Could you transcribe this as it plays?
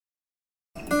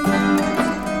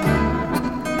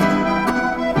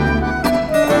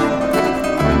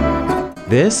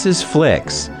This is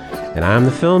Flicks, and I'm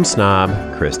the film snob,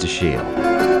 Krista Shield.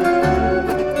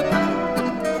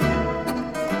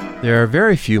 There are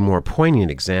very few more poignant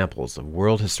examples of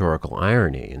world historical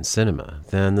irony in cinema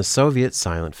than the Soviet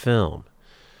silent film.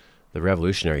 The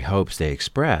revolutionary hopes they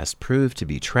expressed proved to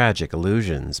be tragic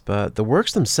illusions, but the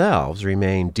works themselves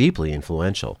remain deeply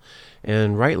influential,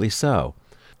 and rightly so.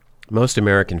 Most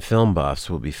American film buffs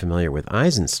will be familiar with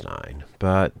Eisenstein,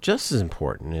 but just as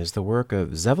important is the work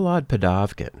of Vsevolod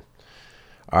Pedovkin.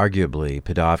 Arguably,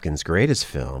 Pedovkin's greatest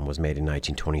film was made in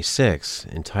 1926,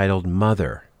 entitled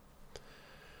Mother.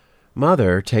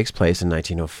 Mother takes place in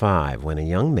 1905 when a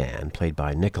young man, played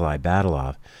by Nikolai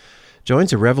Badalov,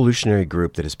 joins a revolutionary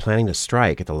group that is planning to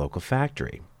strike at the local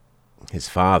factory. His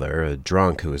father, a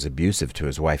drunk who is abusive to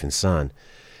his wife and son,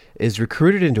 is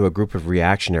recruited into a group of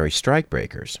reactionary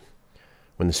strikebreakers.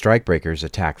 When the strikebreakers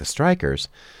attack the strikers,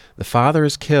 the father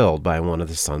is killed by one of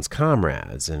the son's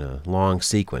comrades in a long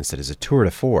sequence that is a tour de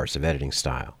force of editing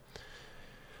style.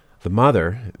 The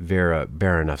mother, Vera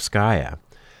Baranovskaya,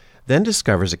 then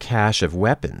discovers a cache of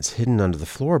weapons hidden under the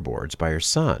floorboards by her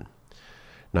son.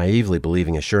 Naively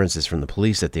believing assurances from the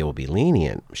police that they will be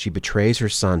lenient, she betrays her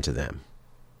son to them.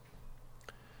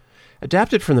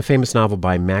 Adapted from the famous novel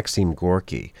by Maxim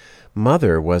Gorky,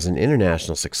 Mother was an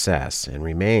international success and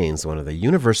remains one of the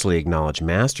universally acknowledged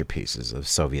masterpieces of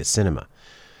Soviet cinema.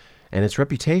 And its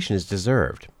reputation is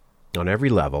deserved. On every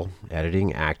level,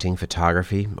 editing, acting,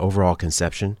 photography, overall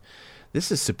conception,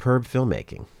 this is superb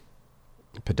filmmaking.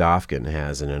 Pedovkin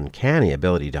has an uncanny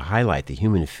ability to highlight the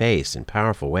human face in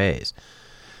powerful ways.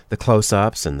 The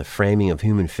close-ups and the framing of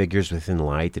human figures within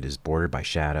light that is bordered by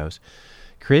shadows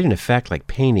create an effect like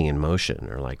painting in motion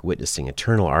or like witnessing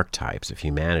eternal archetypes of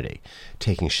humanity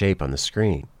taking shape on the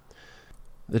screen.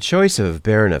 The choice of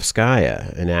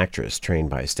Baranovskaya, an actress trained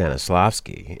by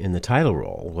Stanislavski, in the title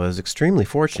role was extremely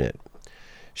fortunate.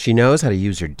 She knows how to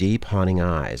use her deep, haunting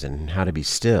eyes and how to be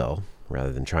still,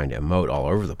 rather than trying to emote all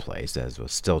over the place, as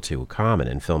was still too common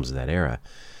in films of that era,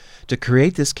 to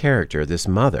create this character, this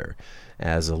mother,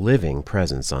 as a living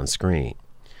presence on screen.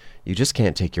 You just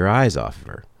can't take your eyes off of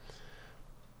her.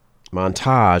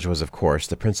 Montage was, of course,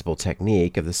 the principal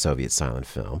technique of the Soviet silent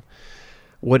film.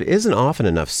 What isn't often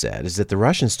enough said is that the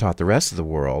Russians taught the rest of the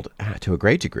world, to a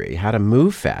great degree, how to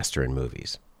move faster in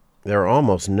movies. There are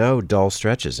almost no dull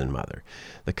stretches in Mother.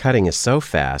 The cutting is so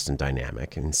fast and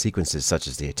dynamic, in sequences such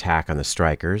as the attack on the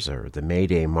strikers or the May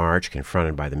Day march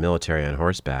confronted by the military on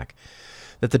horseback,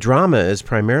 that the drama is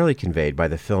primarily conveyed by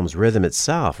the film's rhythm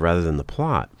itself rather than the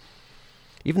plot.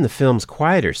 Even the film's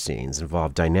quieter scenes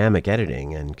involve dynamic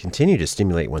editing and continue to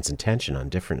stimulate one's attention on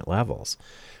different levels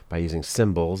by using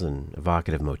symbols and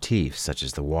evocative motifs such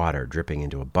as the water dripping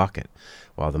into a bucket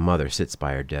while the mother sits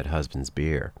by her dead husband's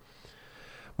bier.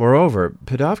 Moreover,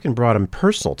 Pedovkin brought a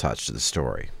personal touch to the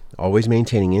story, always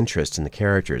maintaining interest in the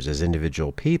characters as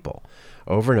individual people,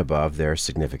 over and above their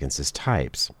significance as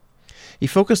types. He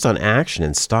focused on action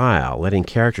and style, letting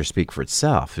character speak for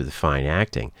itself through the fine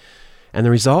acting, and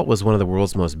the result was one of the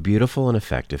world's most beautiful and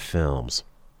effective films.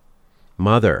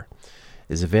 Mother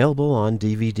is available on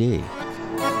DVD.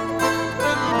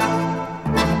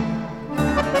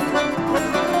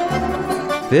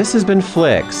 This has been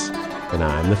Flicks, and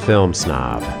I'm the film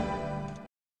snob.